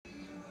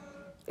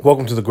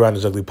Welcome to the Grind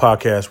is Ugly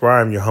podcast, where I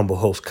am your humble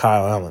host,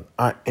 Kyle Allen.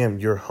 I am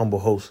your humble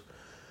host,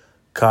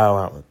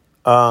 Kyle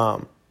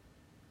Allen.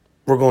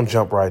 We're going to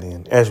jump right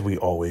in, as we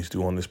always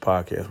do on this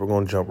podcast. We're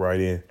going to jump right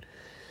in.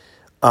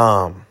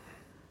 I'm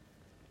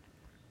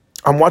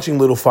watching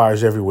Little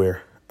Fires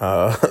Everywhere,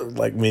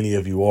 like many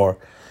of you are.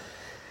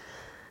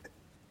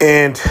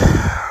 And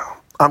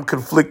I'm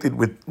conflicted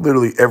with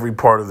literally every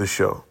part of the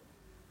show.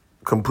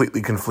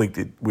 Completely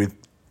conflicted with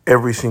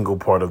every single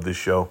part of this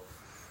show.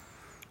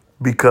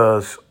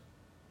 Because,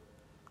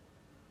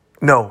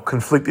 no,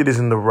 conflicted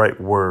isn't the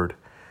right word.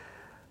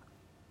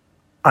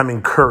 I'm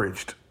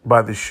encouraged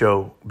by this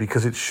show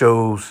because it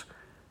shows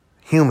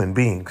human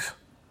beings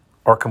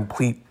are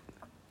complete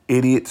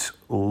idiots,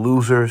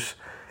 losers,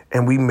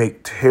 and we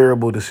make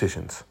terrible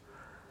decisions.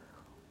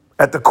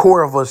 At the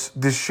core of us,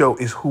 this show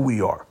is who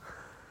we are.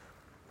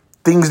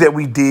 Things that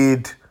we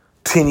did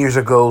 10 years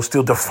ago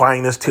still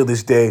define us till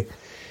this day.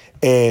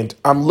 And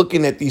I'm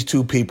looking at these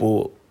two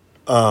people,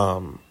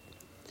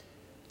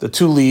 the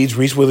two leads,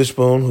 Reese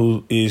Witherspoon,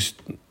 who is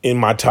in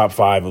my top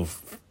 5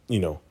 of,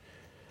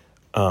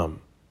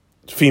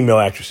 female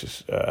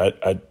actresses.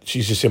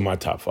 She's just in my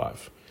top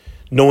 5.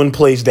 No one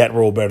plays that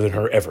role better than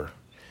her ever.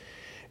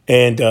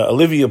 And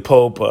Olivia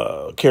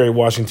Pope, Kerry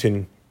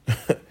Washington,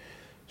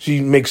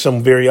 she makes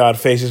some very odd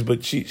faces,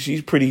 but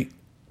she's pretty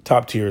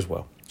top tier as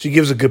well. She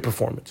gives a good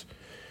performance.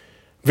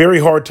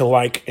 Very hard to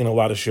like in a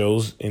lot of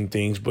shows and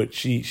things, but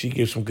she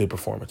gives some good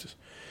performances.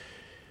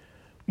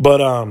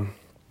 But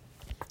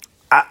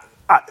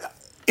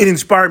it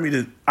inspired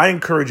me I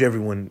encourage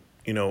everyone,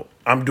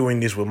 I'm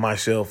doing this with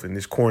myself, and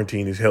this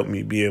quarantine has helped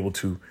me be able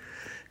to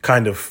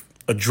kind of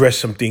address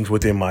some things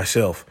within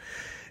myself.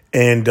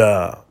 And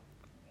the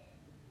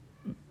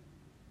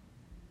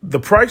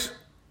price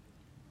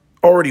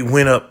already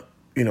went up,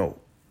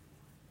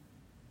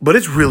 but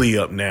it's really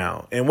up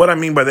now. And what I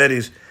mean by that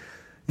is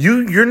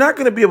you're not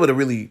going to be able to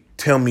really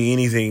tell me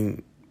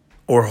anything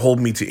or hold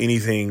me to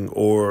anything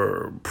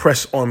or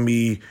press on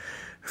me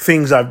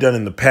things I've done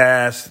in the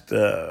past,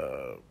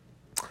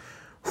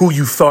 who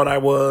you thought I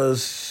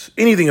was,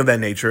 anything of that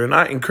nature. And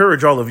I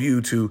encourage all of you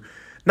to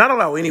not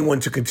allow anyone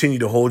to continue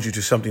to hold you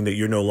to something that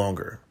you're no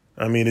longer.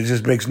 I mean, it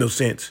just makes no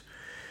sense.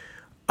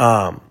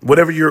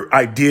 Whatever your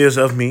ideas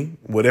of me,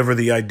 whatever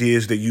the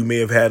ideas that you may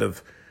have had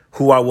of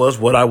who I was,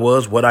 what I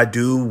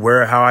do,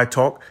 how I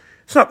talk,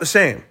 it's not the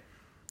same.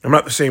 I'm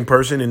not the same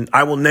person, and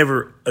I will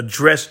never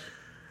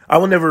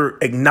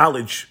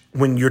acknowledge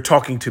when you're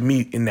talking to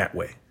me in that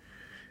way.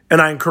 And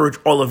I encourage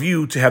all of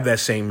you to have that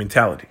same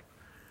mentality.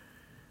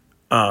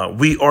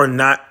 We are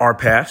not our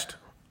past.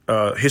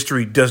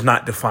 History does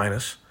not define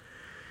us.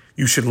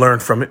 You should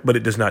learn from it, but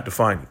it does not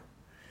define you.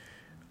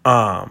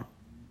 And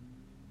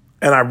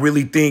I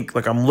really think,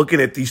 I'm looking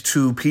at these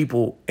two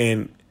people,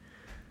 and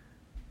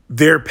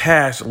their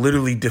past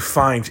literally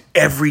defines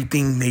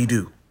everything they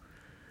do.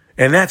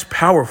 And that's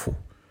powerful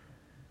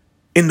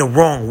in the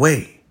wrong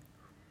way.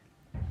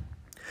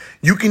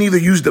 You can either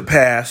use the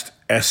past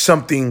as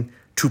something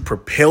to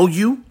propel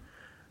you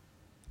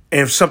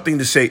and something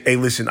to say, hey,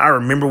 listen, I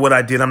remember what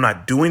I did. I'm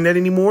not doing that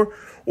anymore.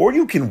 Or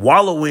you can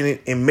wallow in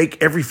it and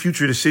make every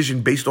future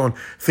decision based on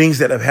things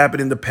that have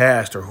happened in the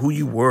past, or who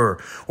you were,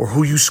 or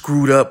who you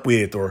screwed up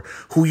with, or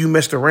who you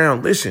messed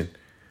around. Listen,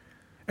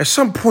 at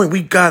some point,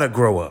 we got to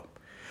grow up.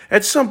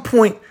 At some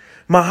point,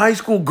 my high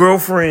school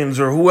girlfriends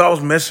or who I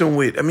was messing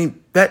with,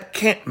 that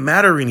can't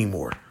matter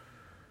anymore.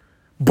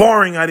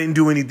 Barring I didn't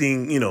do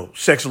anything,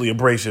 sexually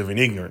abrasive and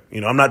ignorant.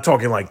 I'm not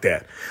talking like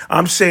that.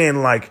 I'm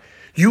saying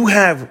you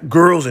have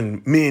girls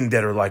and men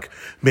that are like,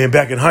 man,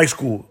 back in high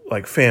school,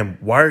 fam,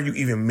 why are you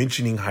even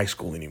mentioning high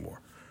school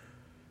anymore?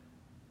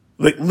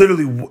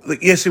 Literally,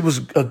 yes, it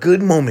was a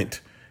good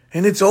moment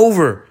and it's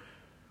over.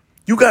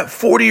 You got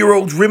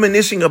 40-year-olds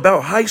reminiscing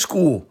about high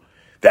school.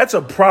 That's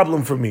a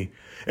problem for me.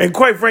 And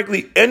quite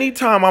frankly,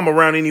 anytime I'm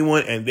around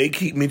anyone and they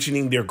keep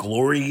mentioning their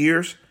glory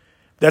years,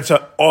 that's an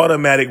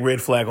automatic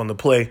red flag on the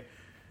play,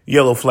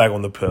 yellow flag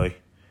on the play.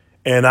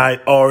 And I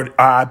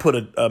put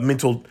a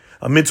mental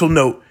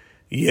note.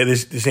 Yeah,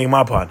 this ain't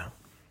my partner.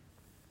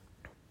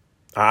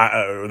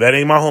 That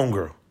ain't my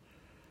homegirl.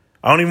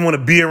 I don't even want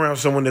to be around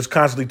someone that's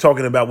constantly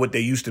talking about what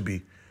they used to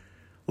be.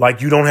 Like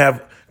you don't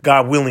have,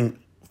 God willing,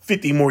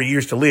 50 more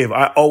years to live.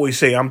 I always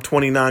say I'm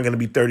 29, going to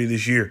be 30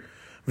 this year.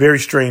 Very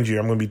strange year.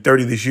 I'm going to be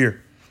 30 this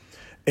year.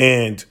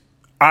 And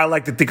I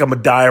like to think I'm going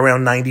to die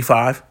around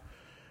 95.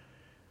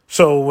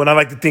 So when I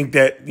like to think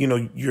that,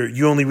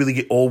 you only really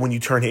get old when you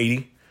turn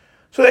 80.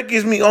 So that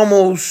gives me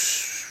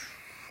almost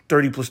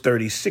 30 plus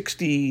 30,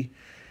 60.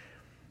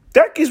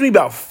 That gives me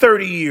about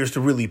 30 years to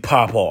really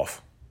pop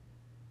off.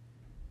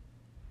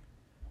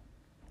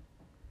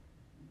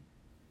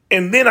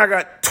 And then I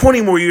got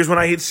 20 more years when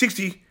I hit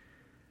 60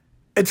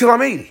 until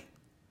I'm 80.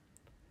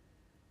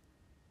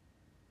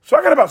 So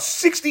I got about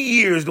 60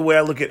 years the way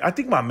I look at it. I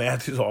think my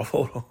math is off.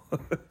 Hold on.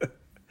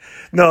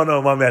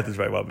 No, my math is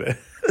right, my bad.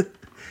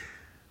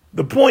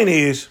 The point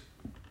is,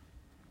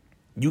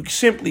 you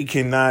simply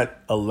cannot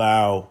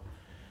allow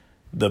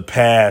the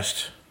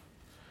past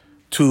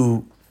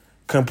to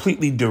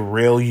completely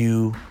derail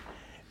you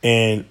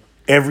And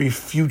every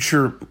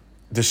future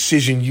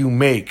decision you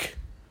make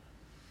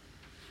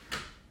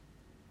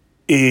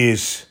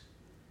is,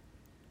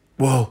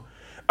 well,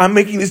 I'm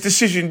making this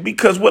decision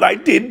because what I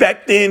did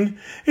back then,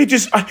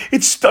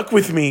 it stuck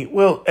with me.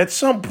 Well, at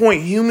some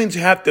point, humans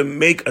have to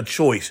make a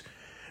choice.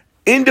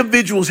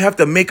 Individuals have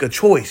to make a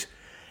choice.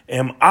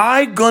 Am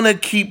I going to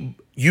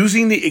keep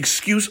using the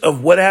excuse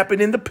of what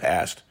happened in the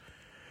past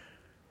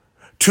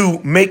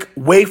to make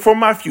way for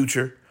my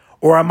future?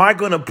 Or am I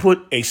going to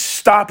put a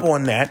stop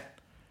on that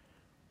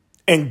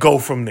and go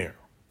from there?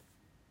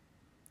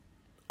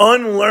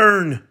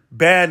 Unlearn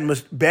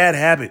bad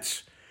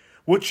habits.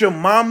 What your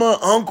mama,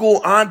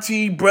 uncle,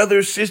 auntie,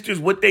 brothers, sisters,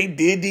 what they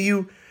did to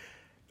you.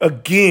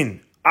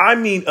 Again, I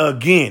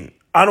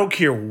don't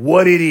care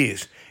what it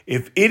is.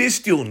 If it is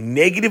still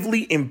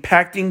negatively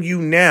impacting you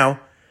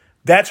now,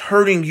 that's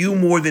hurting you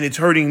more than it's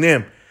hurting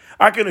them.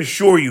 I can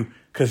assure you,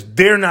 because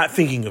they're not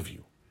thinking of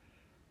you.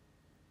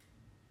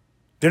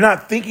 They're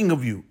not thinking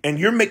of you. And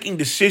you're making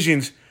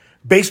decisions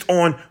based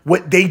on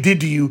what they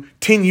did to you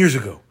 10 years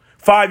ago,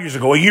 5 years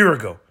ago, a year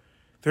ago.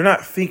 They're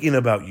not thinking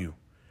about you.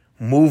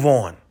 Move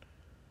on.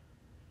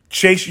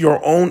 Chase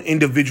your own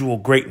individual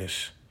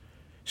greatness.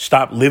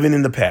 Stop living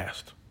in the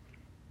past.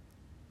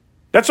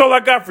 That's all I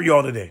got for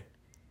y'all today.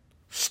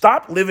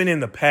 Stop living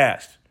in the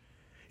past.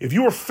 If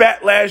you were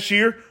fat last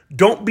year,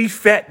 don't be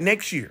fat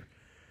next year.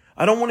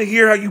 I don't want to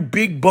hear how you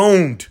big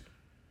boned.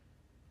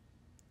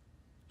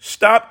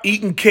 Stop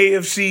eating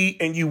KFC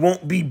and you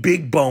won't be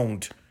big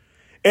boned.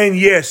 And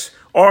yes,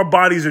 our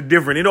bodies are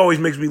different. It always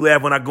makes me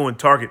laugh when I go in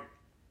Target.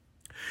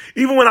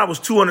 Even when I was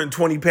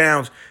 220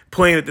 pounds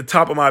playing at the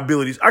top of my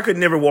abilities, I could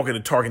never walk into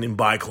Target and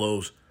buy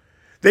clothes.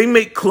 They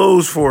make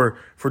clothes for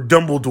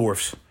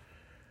Dumbledores.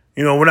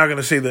 You know, we're not going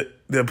to say that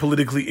they're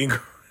politically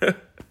incorrect.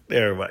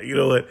 Everybody, you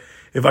know what?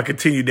 If I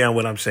continue down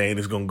what I'm saying,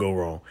 it's going to go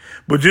wrong.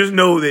 But just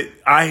know that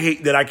I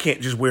hate that I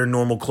can't just wear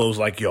normal clothes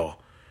like y'all.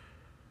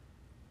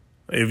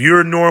 If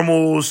you're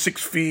normal,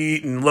 6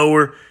 feet and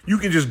lower, you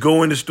can just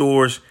go into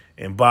stores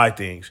and buy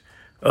things.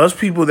 Us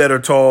people that are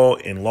tall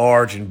and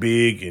large and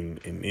big and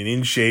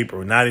in shape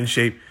or not in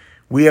shape,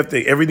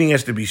 everything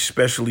has to be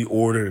specially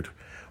ordered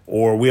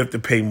or we have to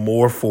pay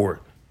more for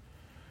it.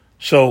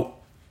 So,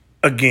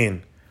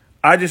 again,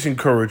 I just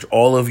encourage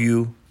all of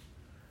you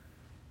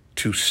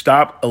to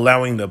stop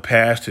allowing the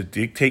past to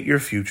dictate your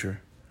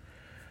future.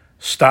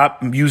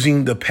 Stop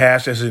using the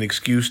past as an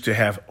excuse to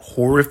have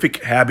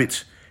horrific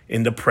habits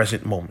in the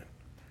present moment.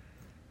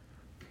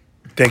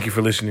 Thank you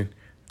for listening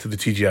to the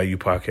TGIU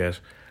podcast.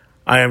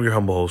 I am your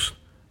humble host,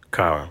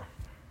 Kyle Allen.